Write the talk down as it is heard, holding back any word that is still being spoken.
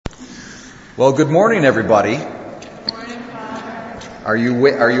Well, good morning, everybody. Good morning, Father. Are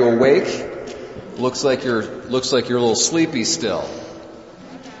you awake? Looks like you're a little sleepy still.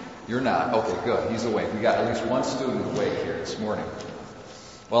 You're not. Okay, good. He's awake. We got at least one student awake here this morning.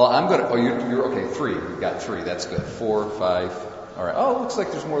 Well, you're okay. 3. We've got 3. That's good. 4, 5. All right. Oh, it looks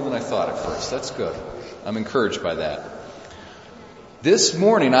like there's more than I thought at first. That's good. I'm encouraged by that. This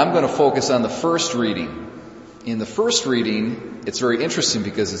morning, I'm going to focus on the first reading. In the first reading, it's very interesting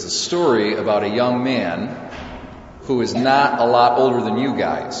because it's a story about a young man who is not a lot older than you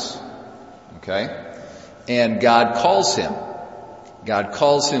guys. Okay? And God calls him. God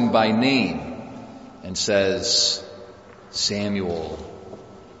calls him by name and says, Samuel,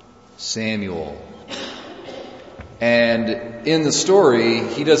 Samuel. And in the story,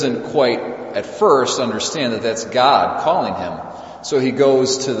 he doesn't quite at first understand that that's God calling him. So he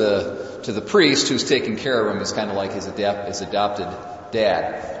goes to the priest who's taking care of him. He's kind of like his adopted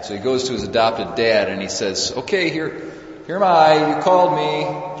dad. So he goes to his adopted dad and he says, okay, here am I. You called me.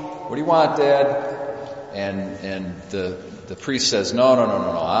 What do you want, Dad? And the priest says, no.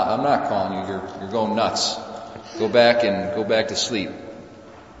 I'm not calling you. You're going nuts. Go back to sleep.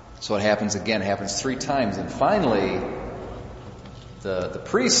 So it happens again. It happens 3 times. And finally, the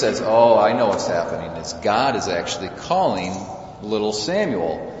priest says, oh, I know what's happening. It's God is actually calling little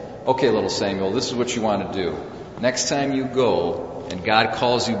Samuel. Okay, little Samuel, this is what you want to do. Next time you go and God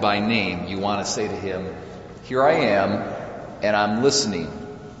calls you by name, you want to say to him, here I am, and I'm listening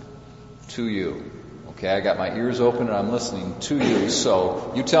to you. Okay, I got my ears open and I'm listening to you.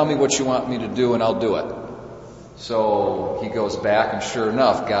 So you tell me what you want me to do and I'll do it. So he goes back and sure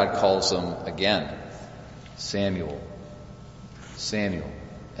enough, God calls him again. Samuel, Samuel.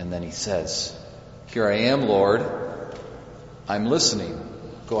 And then he says, here I am, Lord. I'm listening.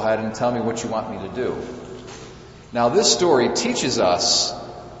 Go ahead and tell me what you want me to do. Now, this story teaches us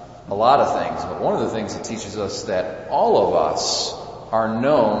a lot of things, but one of the things it teaches us that all of us are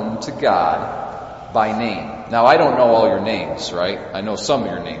known to God by name. Now, I don't know all your names, right? I know some of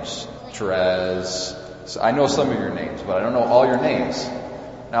your names. Therese. I know some of your names, but I don't know all your names.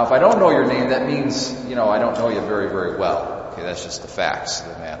 Now, if I don't know your name, that means, I don't know you very, very well. Okay, that's just the facts of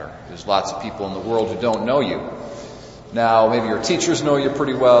the matter. There's lots of people in the world who don't know you. Now, maybe your teachers know you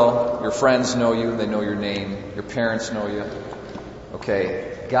pretty well. Your friends know you. They know your name. Your parents know you.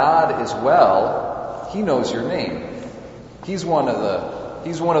 Okay. God as well, He knows your name. He's one of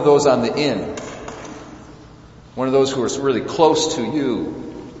those on the in. One of those who are really close to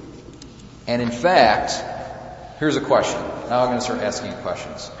you. And in fact, here's a question. Now I'm going to start asking you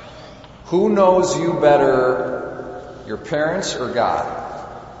questions. Who knows you better, your parents or God?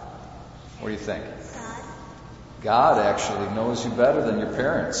 What do you think? God actually knows you better than your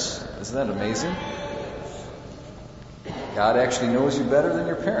parents. Isn't that amazing? God actually knows you better than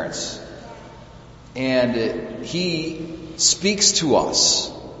your parents. And He speaks to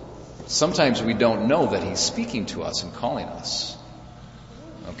us. Sometimes we don't know that He's speaking to us and calling us.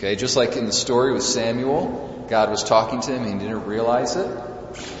 Okay, just like in the story with Samuel, God was talking to him and he didn't realize it.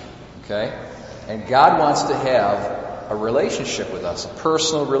 Okay? And God wants to have a relationship with us, a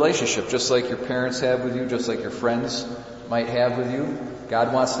personal relationship, just like your parents have with you, just like your friends might have with you.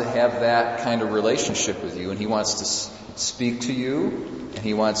 God wants to have that kind of relationship with you, and He wants to speak to you, and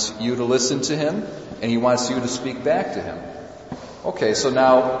He wants you to listen to Him, and He wants you to speak back to Him. Okay, so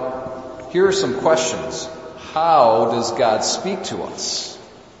now, here are some questions. How does God speak to us?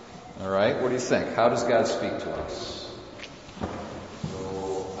 All right, what do you think? How does God speak to us?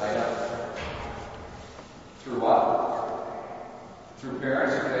 Through what? Through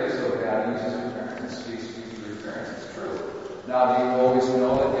parents, okay, so God uses your parents and speaks to you through your parents. It's true. Now, do you always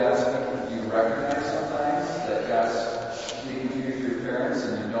know that God's speaking? Do you recognize sometimes that God's speaking to you through your parents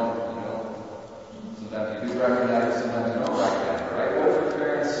and you don't, sometimes you do recognize it, sometimes you don't recognize it, right? What if your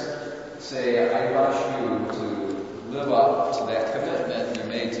parents say, I want you to live up to that commitment you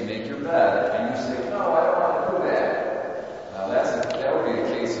made to make your bed, and you say, no, I don't want to do that. Now, that would be a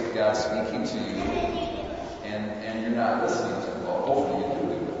case of God speaking to you and you're not listening to Him. Well, hopefully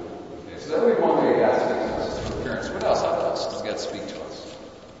you do. Okay, so that would be one way God speaks to us is through parents. What else? How else does God speak to us?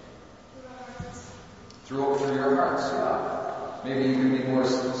 Through your hearts. Yeah. Maybe you can be more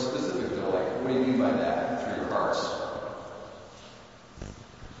specific though. Like, what do you mean by that? Through your hearts.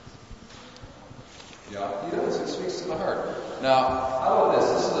 Yeah, He does. It speaks to the heart. Now, how about this?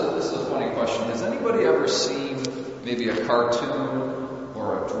 This is a funny question. Has anybody ever seen maybe a cartoon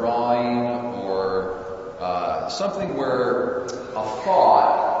or a drawing or something where a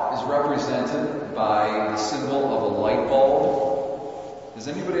thought is represented by the symbol of a light bulb? Has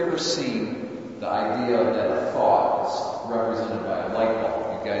anybody ever seen the idea that a thought is represented by a light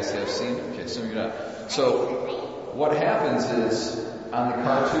bulb? You guys have seen it? Okay, some of you not. So what happens is on the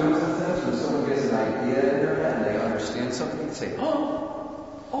cartoons and things, when someone gets an idea in their head and they understand something, they say, oh,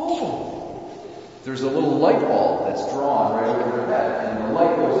 there's a little light bulb that's drawn right over their head, and the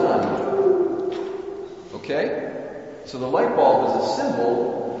light goes on. Okay? So the light bulb is a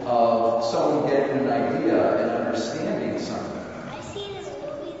symbol of someone getting an idea and understanding something.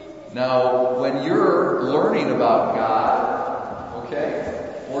 Now, when you're learning about God,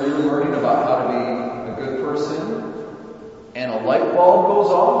 okay, or you're learning about how to be a good person, and a light bulb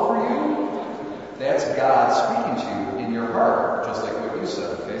goes off for you, that's God speaking to you in your heart, just like what you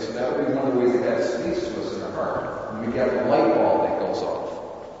said, okay? So that would be one of the ways that God speaks to us in our heart, when we get a light bulb that goes off.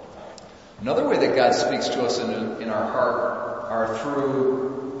 Another way that God speaks to us in our heart are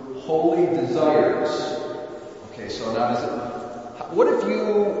through holy desires. Okay, so now what if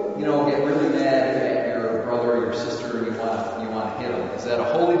you get really mad at your brother or your sister and you want to hit them? Is that a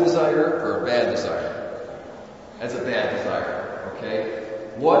holy desire or a bad desire? That's a bad desire,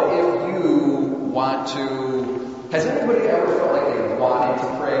 okay? What if you want to... Has anybody ever felt like they wanted to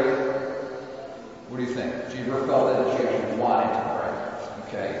pray? What do you think? Have you ever felt that you actually wanted to pray?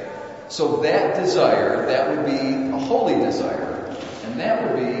 Okay? So that desire, that would be a holy desire. And that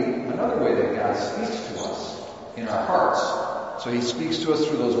would be another way that God speaks to us in our hearts. So He speaks to us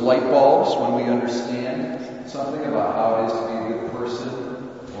through those light bulbs when we understand something about how it is to be a good person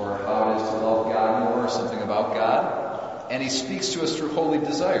or how it is to love God more or something about God. And He speaks to us through holy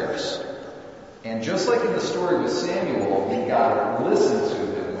desires. And just like in the story with Samuel, we gotta listen to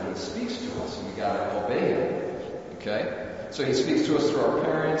Him when He speaks to us and we gotta obey Him. Okay? So He speaks to us through our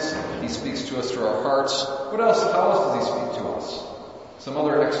parents, He speaks to us through our hearts. What else? How else does He speak to us? Some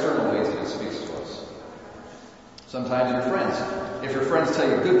other external ways that He speaks to us. Sometimes your friends. If your friends tell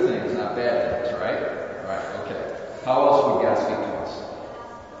you good things, not bad things, right? Right, okay. How else would God speak to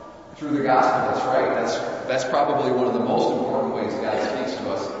us? Through the gospel, that's right. That's probably one of the most important ways God speaks to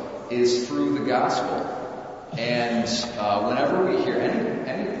us is through the gospel. And whenever we hear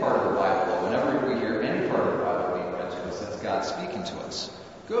any part of the Bible, whenever we hear any part of the Bible being read to us, that's God speaking to us.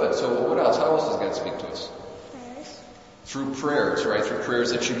 Good. So what else? How else does God speak to us? Through prayers, right? Through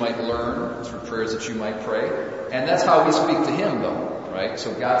prayers that you might learn, through prayers that you might pray. And that's how we speak to Him, though, right?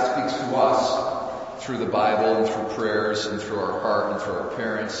 So God speaks to us through the Bible and through prayers and through our heart and through our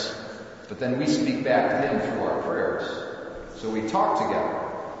parents. But then we speak back to Him through our prayers. So we talk together.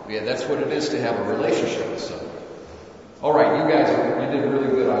 That's what it is to have a relationship with someone. All right, you guys, you did really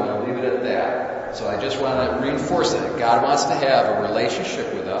good. I'm going to leave it at that. So I just want to reinforce that. God wants to have a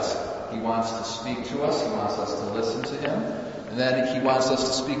relationship with us. He wants to speak to us. He wants us to listen to Him. And then He wants us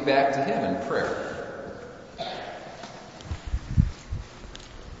to speak back to Him in prayer.